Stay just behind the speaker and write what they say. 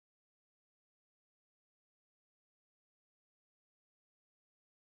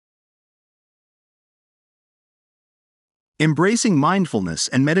Embracing mindfulness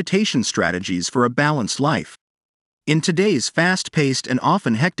and meditation strategies for a balanced life. In today's fast-paced and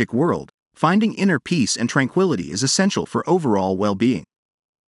often hectic world, finding inner peace and tranquility is essential for overall well-being.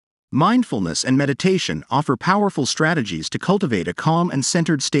 Mindfulness and meditation offer powerful strategies to cultivate a calm and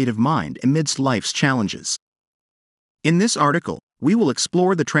centered state of mind amidst life's challenges. In this article, we will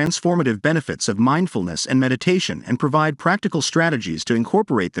explore the transformative benefits of mindfulness and meditation and provide practical strategies to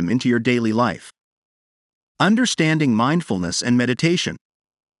incorporate them into your daily life. Understanding mindfulness and meditation.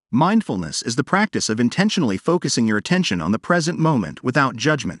 Mindfulness is the practice of intentionally focusing your attention on the present moment without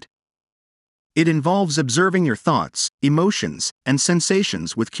judgment. It involves observing your thoughts, emotions, and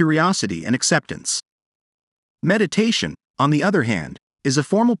sensations with curiosity and acceptance. Meditation, on the other hand, is a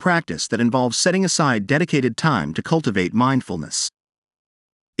formal practice that involves setting aside dedicated time to cultivate mindfulness.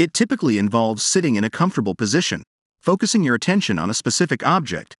 It typically involves sitting in a comfortable position, focusing your attention on a specific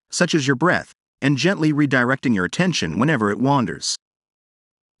object, such as your breath, and gently redirecting your attention whenever it wanders.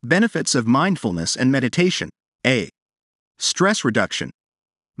 Benefits of mindfulness and meditation. A. Stress reduction.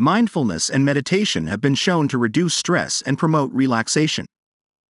 Mindfulness and meditation have been shown to reduce stress and promote relaxation.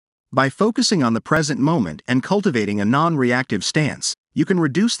 By focusing on the present moment and cultivating a non-reactive stance, you can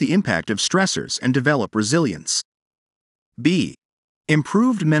reduce the impact of stressors and develop resilience. B.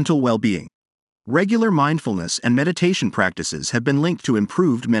 Improved mental well-being. Regular mindfulness and meditation practices have been linked to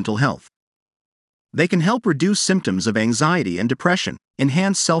improved mental health. They can help reduce symptoms of anxiety and depression,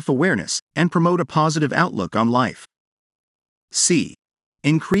 enhance self-awareness, and promote a positive outlook on life. C.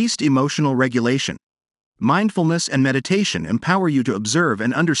 Increased emotional regulation. Mindfulness and meditation empower you to observe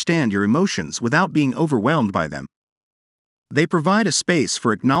and understand your emotions without being overwhelmed by them. They provide a space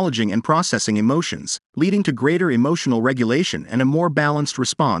for acknowledging and processing emotions, leading to greater emotional regulation and a more balanced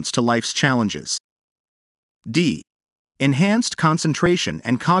response to life's challenges. D. Enhanced concentration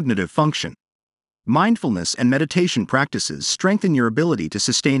and cognitive function. Mindfulness and meditation practices strengthen your ability to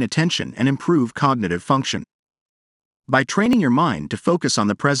sustain attention and improve cognitive function. By training your mind to focus on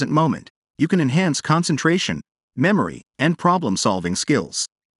the present moment, you can enhance concentration, memory, and problem-solving skills.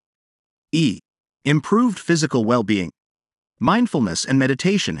 E. Improved physical well-being. Mindfulness and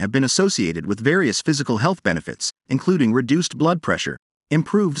meditation have been associated with various physical health benefits, including reduced blood pressure,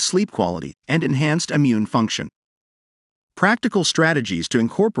 improved sleep quality, and enhanced immune function. Practical strategies to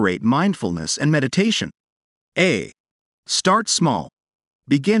incorporate mindfulness and meditation. A. Start small.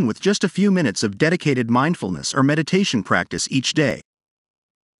 Begin with just a few minutes of dedicated mindfulness or meditation practice each day.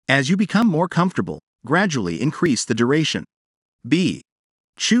 As you become more comfortable, gradually increase the duration. B.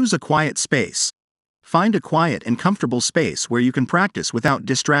 Choose a quiet space. Find a quiet and comfortable space where you can practice without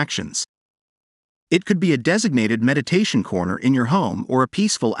distractions. It could be a designated meditation corner in your home or a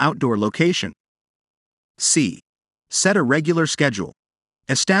peaceful outdoor location. C. Set a regular schedule.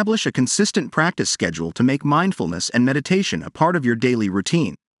 Establish a consistent practice schedule to make mindfulness and meditation a part of your daily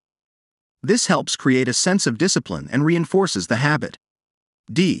routine. This helps create a sense of discipline and reinforces the habit.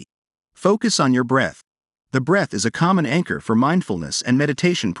 D. Focus on your breath. The breath is a common anchor for mindfulness and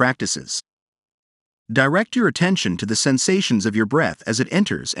meditation practices. Direct your attention to the sensations of your breath as it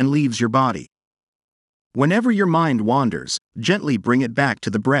enters and leaves your body. Whenever your mind wanders, gently bring it back to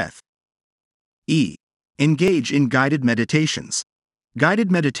the breath. E. Engage in guided meditations.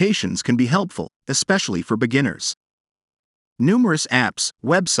 Guided meditations can be helpful, especially for beginners. Numerous apps,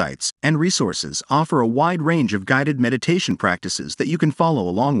 websites, and resources offer a wide range of guided meditation practices that you can follow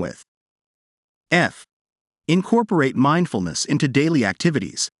along with. F. Incorporate mindfulness into daily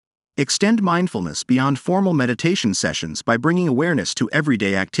activities. Extend mindfulness beyond formal meditation sessions by bringing awareness to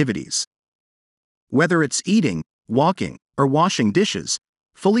everyday activities. Whether it's eating, walking, or washing dishes,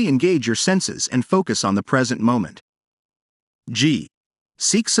 fully engage your senses and focus on the present moment. G.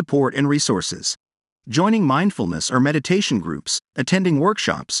 Seek support and resources. Joining mindfulness or meditation groups, attending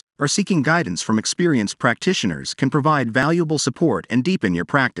workshops, or seeking guidance from experienced practitioners can provide valuable support and deepen your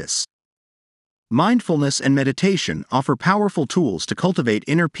practice. Mindfulness and meditation offer powerful tools to cultivate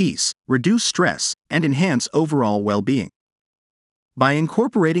inner peace, reduce stress, and enhance overall well-being. By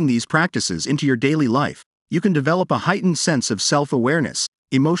incorporating these practices into your daily life, you can develop a heightened sense of self-awareness,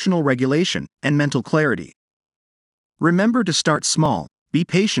 emotional regulation, and mental clarity. Remember to start small, be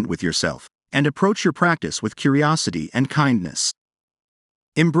patient with yourself, and approach your practice with curiosity and kindness.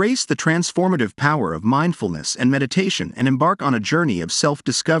 Embrace the transformative power of mindfulness and meditation and embark on a journey of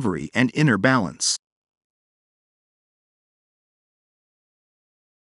self-discovery and inner balance.